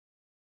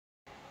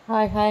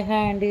Hi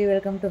అండి,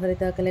 welcome to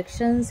హరిత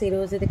collections.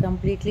 ఈరోజు అయితే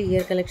కంప్లీట్లీ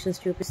ఇయర్ కలెక్షన్స్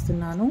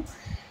చూపిస్తున్నాను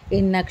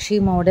ఇన్ నక్షి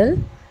మోడల్.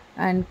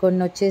 అండ్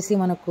కొన్ని వచ్చేసి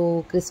మనకు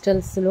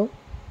క్రిస్టల్స్లో,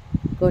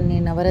 కొన్ని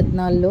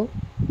నవరత్నాల్లో,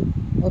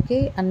 ఓకే,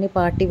 అన్ని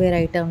party wear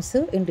items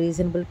in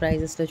reasonable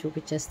ప్రైజెస్లో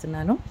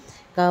చూపించేస్తున్నాను.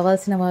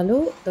 కావాల్సిన వాళ్ళు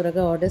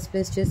త్వరగా ఆర్డర్స్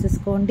ప్లేస్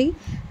చేసేసుకోండి.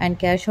 అండ్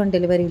క్యాష్ ఆన్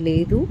డెలివరీ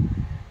లేదు.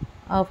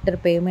 After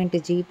payment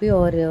GPay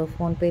are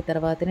PhonePe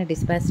తర్వాతనే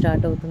డిస్పాచ్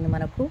స్టార్ట్ అవుతుంది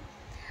మనకు.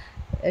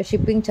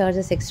 షిప్పింగ్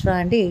ఛార్జెస్ ఎక్స్ట్రా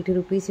అండి, 80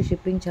 rupees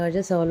shipping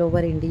charges all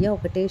over India.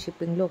 ఒకటే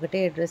షిప్పింగ్లో ఒకటే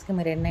అడ్రస్కి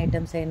మీరు ఎన్ని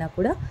ఐటమ్స్ అయినా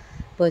కూడా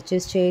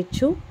పర్చేస్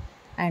చేయొచ్చు.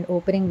 And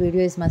opening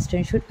video is must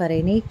and should for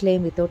any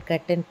claim without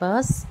cut and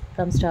pass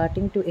from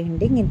starting to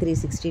ending in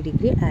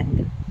 360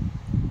 angle.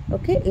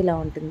 Okay, ఇలా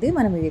ఉంటుంది.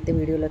 మనం ఇదైతే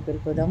వీడియోలోకి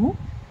వెళ్ళిపోదాము.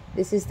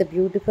 This is the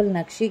beautiful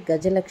nakshi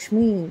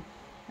Gajalakshmi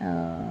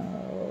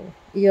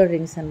ear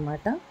rings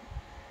అనమాట.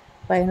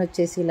 పైన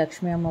వచ్చేసి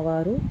లక్ష్మీ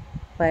అమ్మవారు,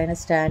 పైన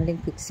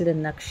స్టాండింగ్ ఫిక్స్డ్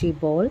నక్షి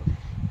బాల్,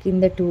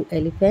 కింద 2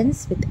 ఎలిఫెంట్స్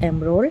విత్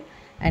ఎమ్రోల్డ్,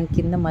 అండ్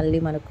కింద మళ్ళీ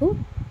మనకు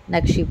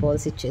నక్షి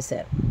బాల్స్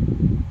ఇచ్చేసారు.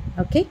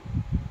 ఓకే,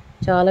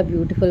 చాలా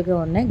బ్యూటిఫుల్గా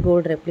ఉన్నాయి,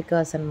 గోల్డ్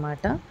రెప్లికాస్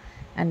అనమాట.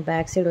 అండ్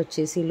బ్యాక్ సైడ్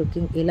వచ్చేసి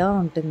లుకింగ్ ఇలా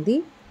ఉంటుంది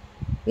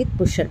విత్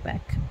పుషర్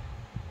బ్యాక్.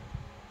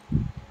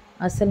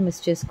 అస్సలు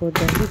మిస్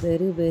చేసుకోవద్దండి.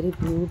 Very very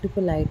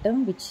beautiful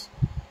item which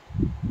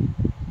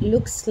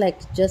looks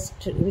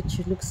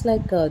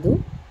like కాదు,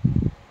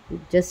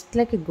 జస్ట్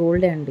లైక్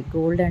గోల్డ్ అండి.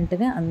 గోల్డ్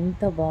అంటేనే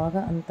అంత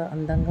బాగా, అంత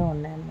అందంగా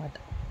ఉన్నాయన్నమాట.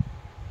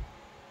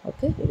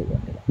 ఓకే,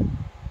 ఇదిగోండి,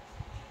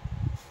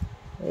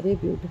 వెరీ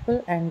బ్యూటిఫుల్.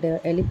 అండ్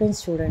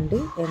ఎలిఫెంట్స్ చూడండి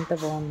ఎంత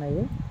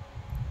బాగున్నాయో.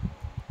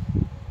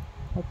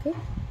 ఓకే,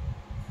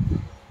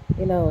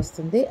 ఇలా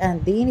వస్తుంది.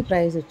 అండ్ దీని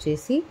ప్రైస్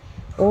వచ్చేసి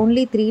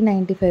only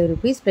 395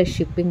 rupees plus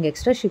shipping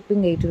extra.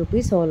 Shipping 80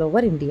 rupees all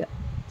over India.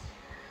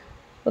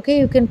 Okay,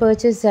 you can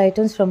purchase the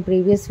items from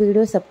previous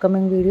videos,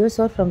 upcoming videos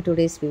are from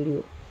today's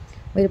video.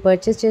 మీరు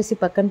purchase చేసి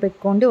పక్కన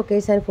పెట్టుకోండి.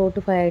 ఒకేసారి 4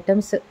 to 5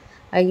 ఐటమ్స్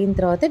అయిన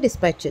తర్వాత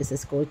డిస్పాచ్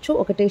చేసేసుకోవచ్చు.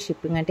 ఒకటే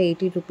షిప్పింగ్ అంటే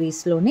 80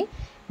 రూపీస్లోనే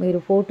మీరు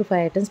 4 to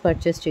 5 ఐటమ్స్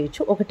పర్చేస్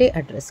చేయొచ్చు ఒకటే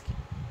అడ్రస్కి.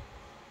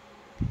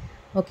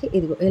 ఓకే,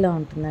 ఇదిగో ఇలా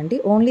ఉంటుందండి.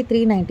 Only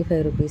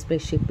 395 rupees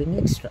plus shipping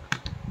extra.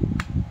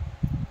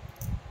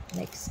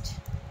 Next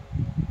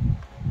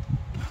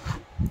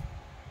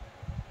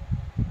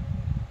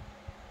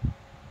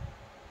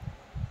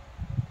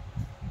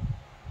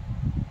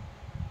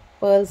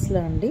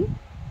పర్ల్స్లో అండి,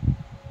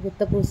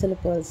 గుత్తపూసల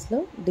పర్ల్స్లో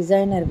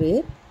డిజైనర్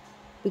వేర్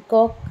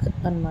పికాక్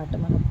అన్నమాట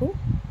మనకు.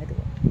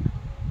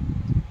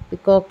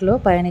 పికాక్లో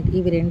పైన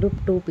ఇవి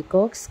 2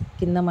 పికాక్స్,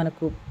 కింద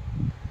మనకు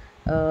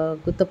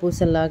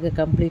గుత్తపూసల్లాగా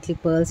కంప్లీట్లీ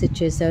పర్ల్స్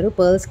ఇచ్చేసారు.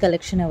 పర్ల్స్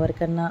కలెక్షన్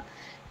ఎవరికన్నా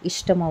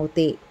ఇష్టం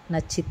అవుతే,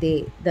 నచ్చితే,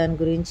 దాని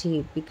గురించి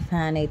బిగ్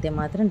ఫ్యాన్ అయితే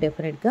మాత్రం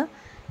డెఫినెట్గా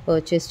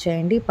పర్చేస్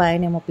చేయండి.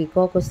 పైన ఏమో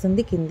పికాక్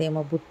వస్తుంది, కింద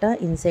ఏమో బుట్ట,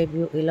 ఇన్సైడ్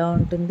వ్యూ ఇలా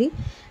ఉంటుంది.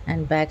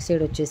 అండ్ బ్యాక్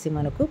సైడ్ వచ్చేసి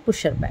మనకు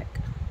pusher back.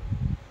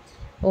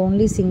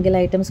 Only single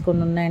items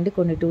కొన్ని ఉన్నాయండి,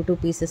 కొన్ని 2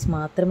 పీసెస్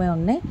మాత్రమే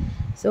ఉన్నాయి.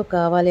 సో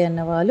కావాలి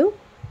అన్న వాళ్ళు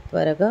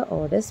త్వరగా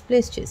ఆర్డర్స్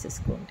ప్లేస్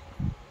చేసేసుకోండి.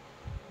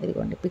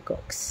 ఇదిగోండి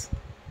పికాక్స్,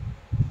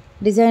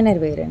 డిజైనర్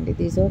వేర్ అండి.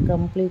 These are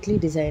completely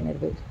designer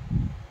wear.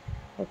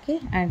 Okay,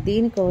 and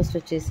దీని కాస్ట్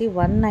వచ్చేసి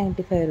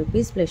 195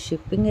 rupees plus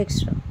shipping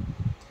extra.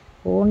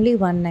 Only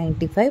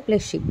 195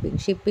 plus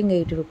shipping. Shipping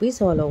 80 rupees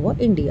all over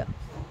India.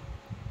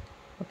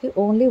 Okay,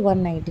 only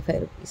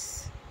 195 rupees.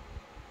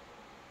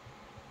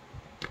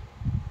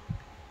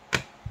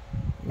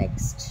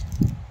 Next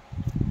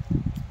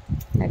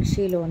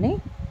నక్షిలోనే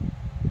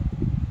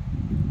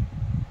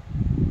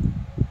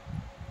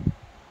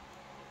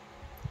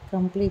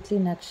completely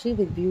nakshi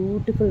with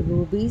beautiful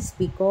rubies,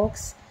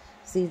 peacocks,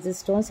 Caesar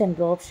stones and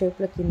drop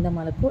షేప్లో కింద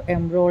మనకు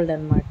embroidered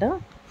అనమాట.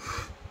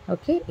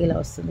 Okay, ఇలా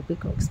వస్తుంది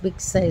peacocks,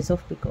 big size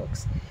of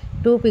peacocks.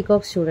 2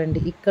 peacocks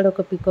చూడండి, ఇక్కడ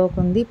ఒక peacock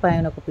ఉంది,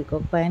 పైన ఒక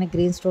పికాక్, పైన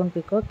గ్రీన్ స్టోన్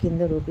పికాక్,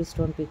 కింద రూబీ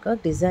స్టోన్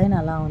పికాక్. డిజైన్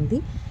అలా ఉంది.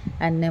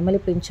 అండ్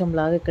నెమలి పింఛం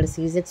లాగా ఇక్కడ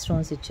సీజర్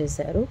స్టోన్స్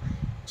ఇచ్చేసారు.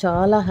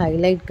 చాలా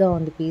హైలైట్గా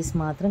ఉంది పీస్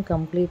మాత్రం.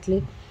 Completely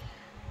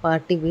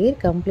party wear,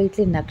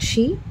 completely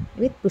nakshi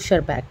with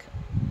pusher back.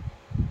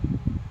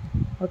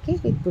 Okay,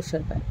 with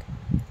pusher back,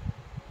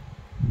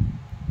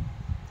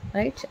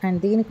 right. And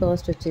దీని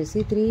కాస్ట్ వచ్చేసి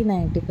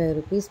 395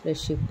 rupees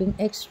plus shipping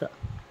extra.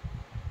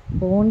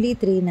 Only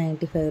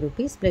 395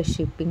 rupees plus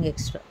shipping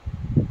extra.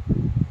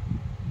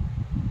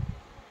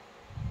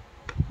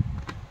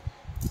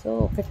 So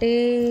ఒకటే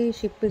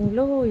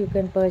షిప్పింగ్లో you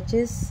can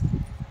purchase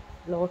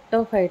lot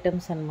of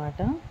items అనమాట.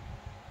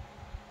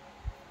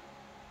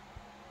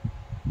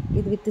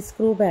 ఇది with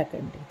screw back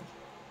అండి.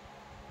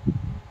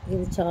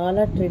 ఇది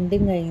చాలా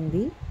trending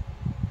అయింది.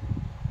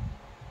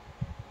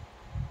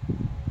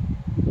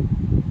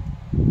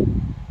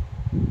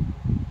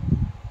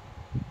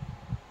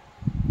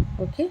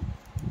 ఓకే,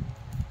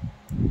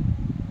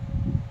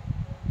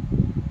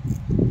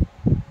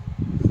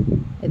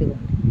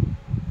 ఇదిగోండి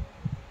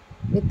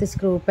విత్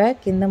స్క్రూ బ్యాక్.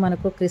 కింద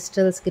మనకు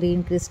crystals,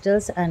 green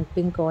crystals and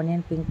pink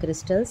onion pink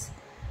crystals,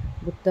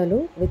 గుత్తలు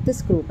with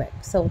screw back,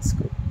 south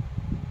screw.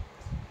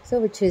 So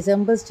which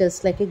resembles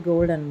just like A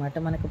gold అనమాట.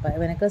 మనకు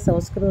వెనక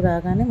సౌత్ స్క్రూ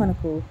రాగానే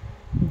మనకు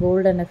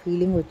గోల్డ్ అన్న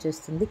ఫీలింగ్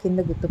వచ్చేస్తుంది. కింద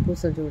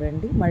గుత్తపూసలు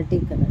చూడండి, multi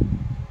colour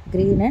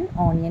green and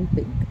onion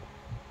pink,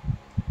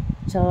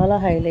 చాలా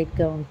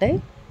హైలైట్గా ఉంటాయి.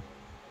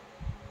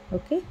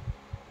 ఓకే,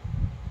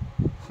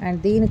 అండ్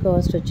దీని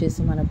కాస్ట్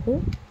వచ్చేసి మనకు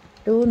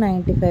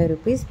 295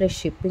 rupees plus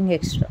shipping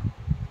extra.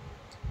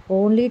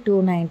 Only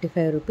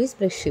 295 rupees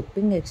plus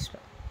shipping extra.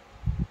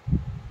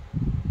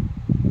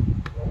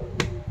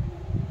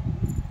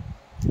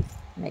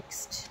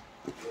 Next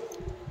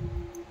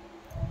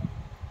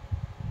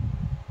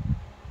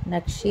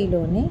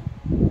నక్షీలోనే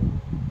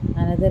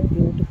another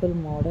beautiful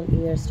model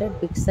year stud,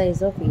 big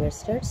size of year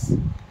studs.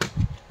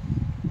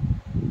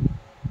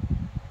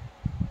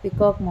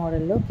 Peacock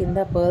మోడల్లో కింద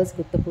పర్ల్స్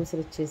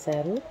గుత్తపూసలు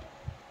ఇచ్చేసారు.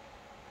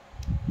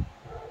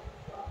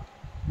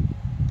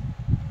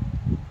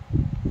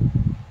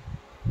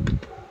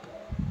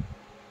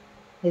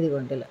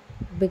 ఇదిగోండి ఇలా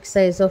big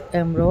size of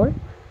emerald,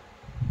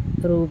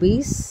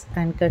 rubies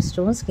and cut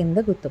stones, కింద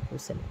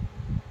గుత్తపూసలు,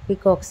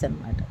 peacocks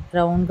అన్నమాట.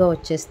 రౌండ్గా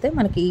వచ్చేస్తే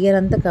మనకి ఇయర్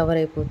అంతా కవర్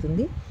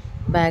అయిపోతుంది.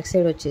 బ్యాక్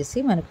సైడ్ వచ్చేసి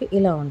మనకి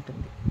ఇలా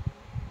ఉంటుంది.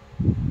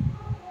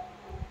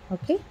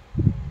 ఓకే,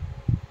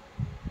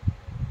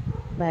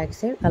 బ్యాక్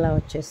సైడ్ అలా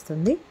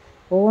వచ్చేస్తుంది.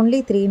 Only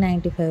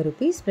 395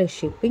 rupees plus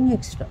shipping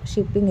extra.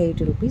 Shipping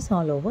 80 rupees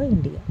all over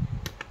India.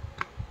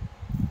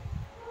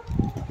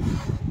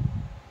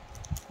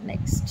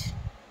 Next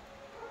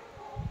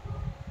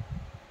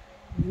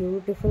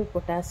beautiful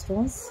పొటా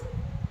stones,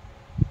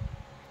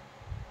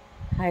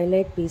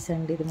 highlight piece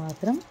అండి ఇది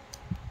మాత్రం.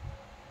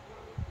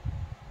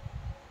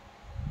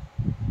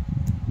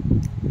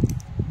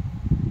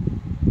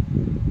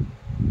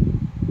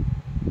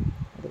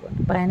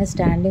 పైన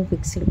standing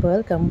fixed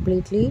pearl,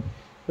 completely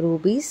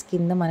rubies,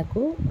 కింద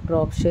మనకు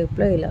డ్రాప్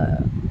షేప్లో ఇలా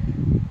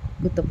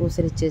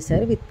గుత్తపూసలు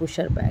ఇచ్చేసారు with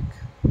pusher back,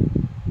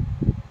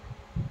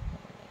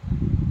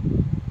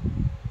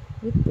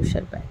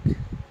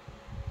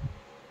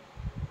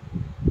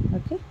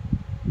 okay,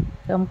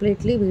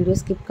 completely video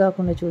skip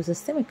కాకుండా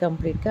చూసేస్తే మీకు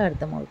కంప్లీట్గా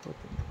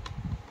అర్థమవుతుంది.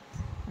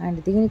 అండ్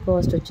దీని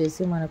కాస్ట్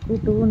వచ్చేసి మనకు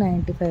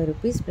 295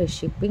 rupees plus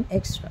shipping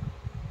extra.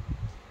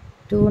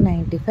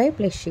 295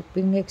 plus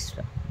shipping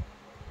extra.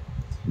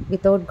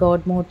 Without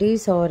God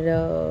motifs are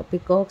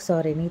peacocks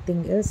or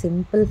anything else,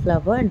 simple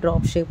flower and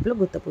drop షేప్లో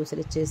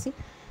గుత్తపూసలు ఇచ్చేసి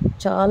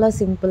చాలా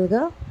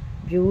సింపుల్గా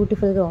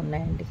బ్యూటిఫుల్గా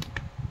ఉన్నాయండి.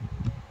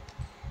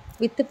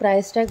 విత్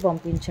ప్రైస్ ట్యాగ్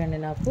పంపించండి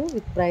నాకు.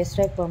 విత్ ప్రైస్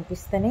ట్యాగ్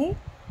పంపిస్తేనే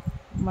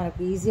మనకు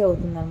ఈజీ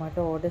అవుతుందన్నమాట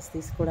ఆర్డర్స్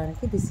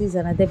తీసుకోవడానికి. This is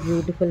another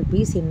beautiful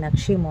piece in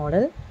nakshi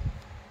model.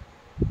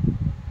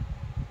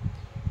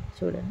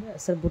 చూడండి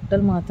అసలు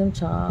బుట్టలు మాత్రం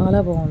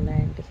చాలా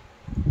బాగున్నాయండి.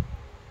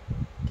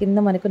 కింద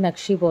మనకు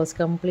నక్షి balls,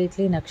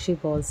 completely nakshi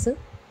balls,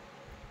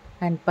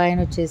 and పైన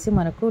వచ్చేసి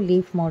మనకు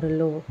లీఫ్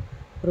మోడల్లో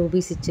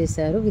రూబీస్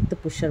ఇచ్చేసారు with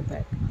pusher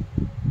back.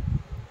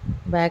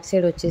 Back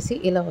side వచ్చేసి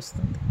ఇలా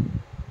వస్తుంది.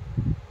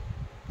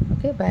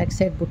 ఓకే, బ్యాక్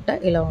సైడ్ బుట్ట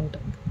ఇలా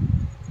ఉంటుంది.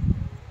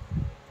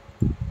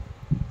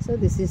 So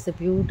this is the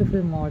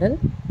beautiful model.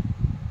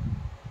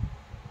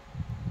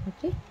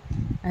 Okay,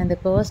 and the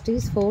cost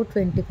is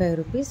 425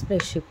 rupees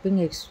plus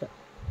shipping extra.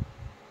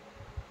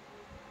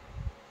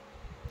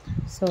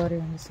 Sorry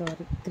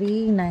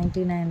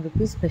 399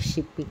 rupees plus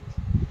shipping.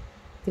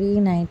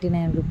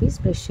 399 rupees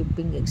plus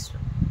shipping extra.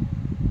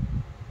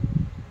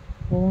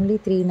 Only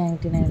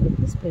 399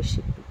 rupees plus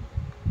shipping.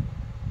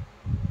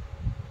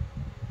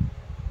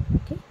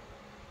 Okay,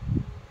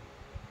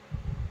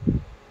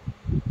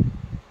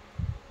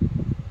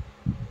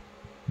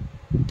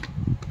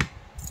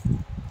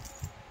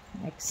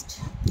 next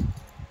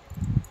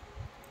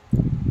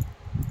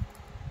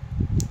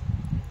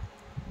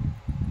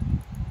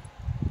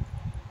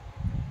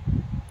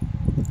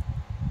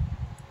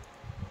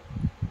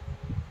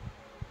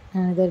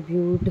another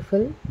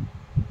beautiful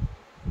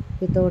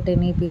without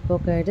any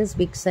peacock ideas,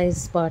 big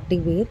size party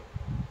wear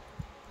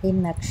in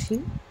Nakshi.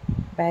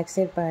 Back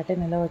side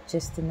pattern ఇలా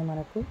వచ్చేస్తుంది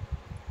మనకు.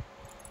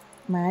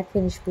 Mat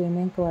finish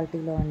premium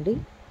క్వాలిటీలో అండి.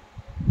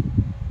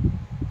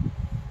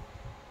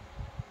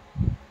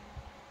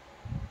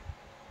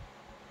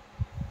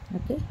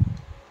 Okay,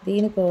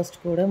 దీని cost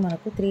కూడా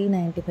మనకు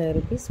 395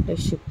 rupees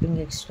plus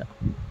shipping extra.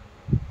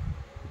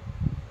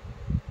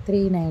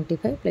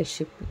 395 plus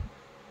shipping.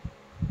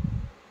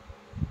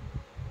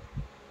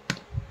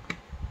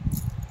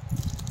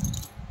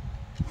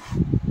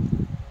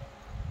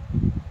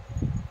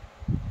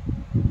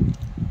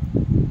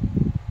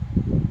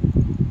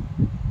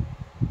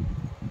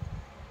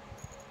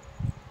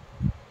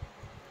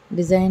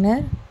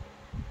 Designer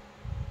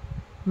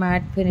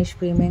mat finish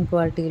premium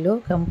క్వాలిటీలో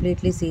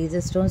completely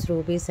Caesar stones,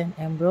 rubies and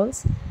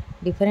emeralds,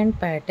 different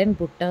pattern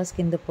బుట్టాస్,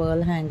 కింద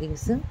పర్ల్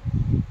హ్యాంగింగ్స్,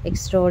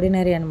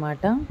 ఎక్స్ట్రాడినరీ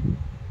అనమాట.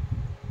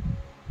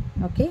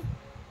 Okay,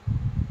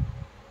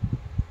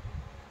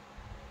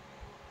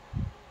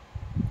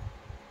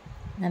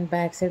 and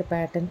back side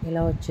pattern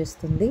ఇలా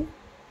వచ్చేస్తుంది.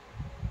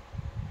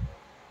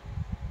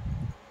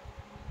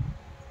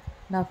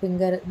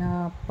 నా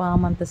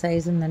పామ్ అంత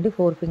సైజు ఉందండి,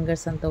 4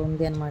 ఫింగర్స్ అంత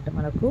ఉంది అనమాట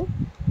మనకు.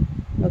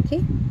 ఓకే,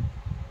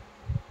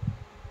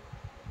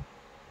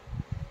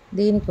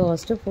 దీని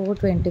cost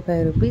 425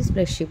 rupees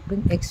plus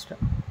shipping extra.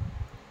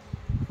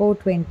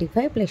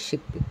 425 plus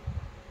shipping.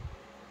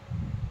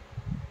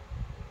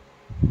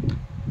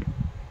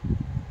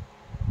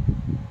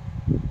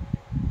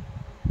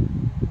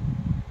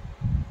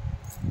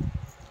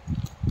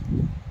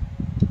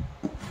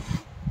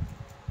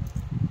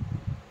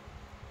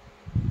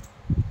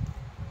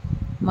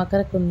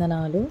 Makar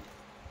కుందనాలు.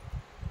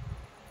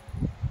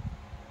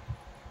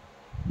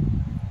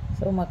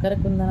 So Makar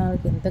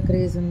కుందనాలకి ఎంత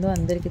క్రేజ్ ఉందో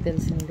అందరికీ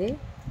తెలిసిందే.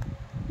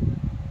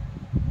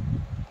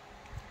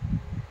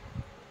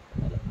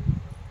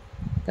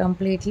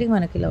 కంప్లీట్లీ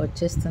మనకి ఇలా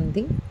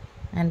వచ్చేస్తుంది.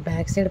 అండ్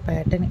బ్యాక్ సైడ్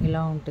ప్యాటర్న్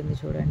ఇలా ఉంటుంది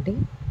చూడండి.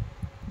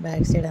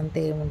 బ్యాక్ సైడ్ అంతా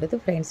ఏముండదు,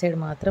 ఫ్రంట్ సైడ్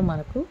మాత్రం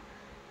మనకు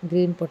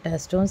green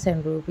పొటాస్ stones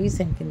and rubies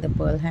and కింద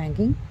pearl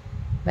hanging.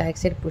 Back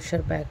side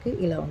pusher back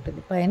ఇలా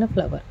ఉంటుంది, పైన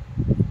ఫ్లవర్.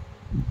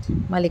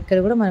 మళ్ళీ ఇక్కడ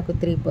కూడా మనకు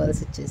 3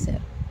 పర్ల్స్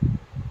ఇచ్చేసారు.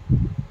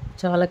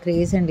 చాలా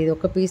క్రేజ్ అండి. ఇది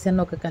ఒక పీస్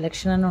అన్న ఒక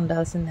కలెక్షన్ అని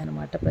ఉండాల్సిందే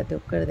అనమాట ప్రతి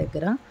ఒక్కరి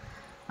దగ్గర,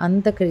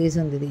 అంత క్రేజ్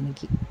ఉంది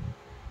దీనికి.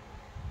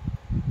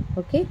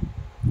 ఓకే,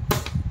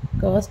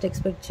 కాస్ట్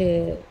ఎక్స్పెక్ట్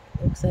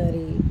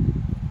ఒకసారి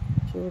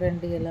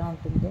చూడండి ఎలా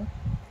ఉంటుందో.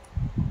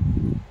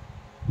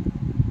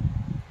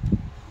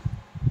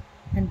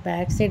 అండ్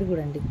బ్యాక్ సైడ్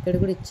కూడా అండి, ఇక్కడ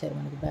కూడా ఇచ్చారు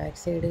మనకి. Back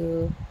side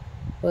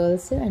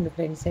pearls and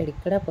front side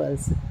ఇక్కడ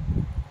పర్ల్స్.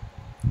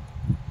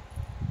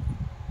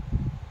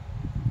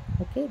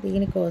 ఓకే,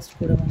 దీని కాస్ట్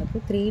కూడా మనకు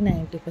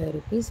 395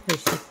 రూపీస్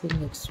ప్లస్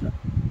షిప్పింగ్ ఎక్స్ట్రా.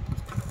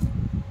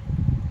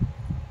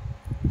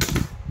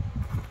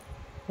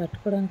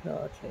 పట్టుకోవడానికి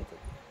రావట్లేదు.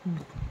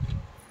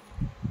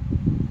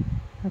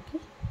 Okay,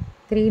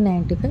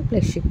 395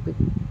 plus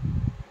shipping.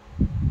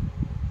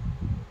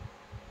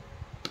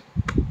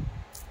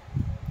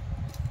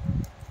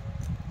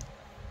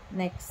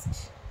 Next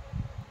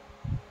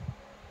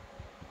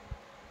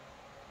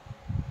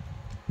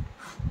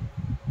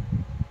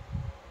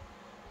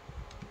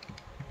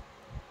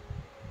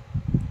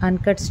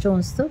uncut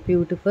స్టోన్స్తో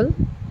beautiful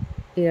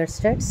year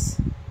studs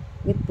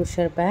with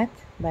pusher back.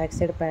 Back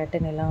side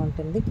pattern ఎలా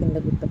ఉంటుంది, కింద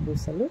గుత్త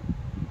పూసలు.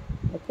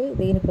 ఓకే,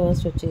 దీని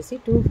కాస్ట్ వచ్చేసి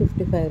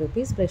 255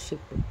 rupees plus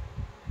shipping.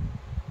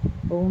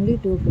 Only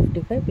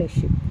 255 plus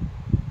shipping.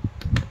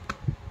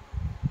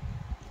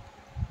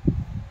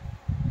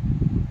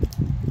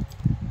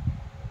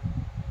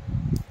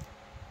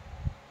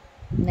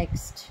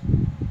 Next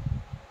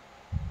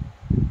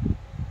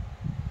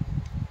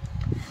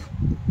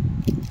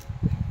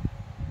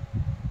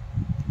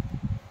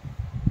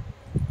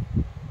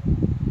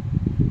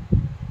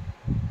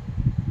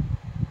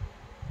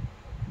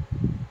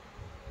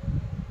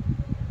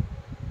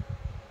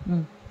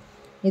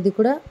ఇది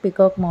కూడా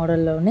peacock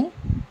మోడల్లోనే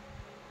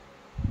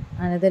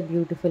another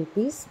beautiful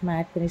piece.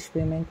 Mat finish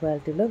premium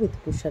క్వాలిటీలో with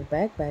pusher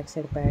back. Back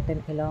side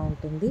pattern ఇలా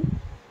ఉంటుంది.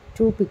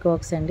 2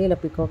 పికాక్స్ అండి, ఇలా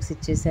పికాక్స్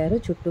ఇచ్చేసారు.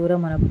 చుట్టూరా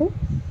మనకు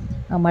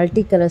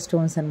మల్టీ కలర్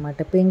స్టోన్స్ అనమాట.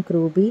 Pink,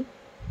 ruby,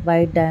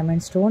 white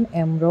diamond stone,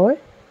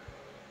 emerald,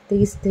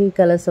 3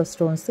 colours of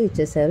స్టోన్స్తో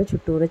ఇచ్చేసారు.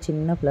 చుట్టూరా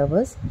చిన్న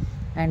ఫ్లవర్స్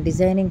అండ్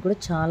డిజైనింగ్ కూడా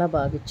చాలా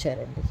బాగా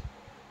ఇచ్చారండి.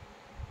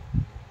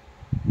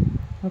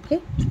 Okay,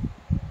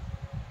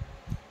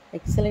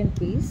 excellent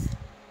piece.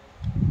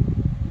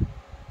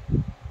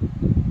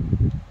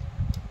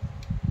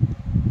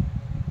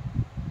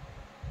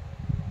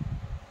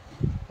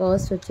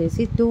 కాస్ట్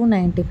వచ్చేసి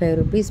 295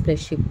 rupees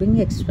plus shipping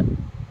extra.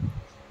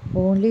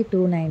 Only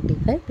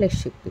 295 plus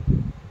shipping.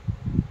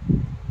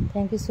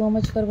 Thank you so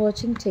much for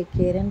watching. Take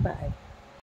care and bye.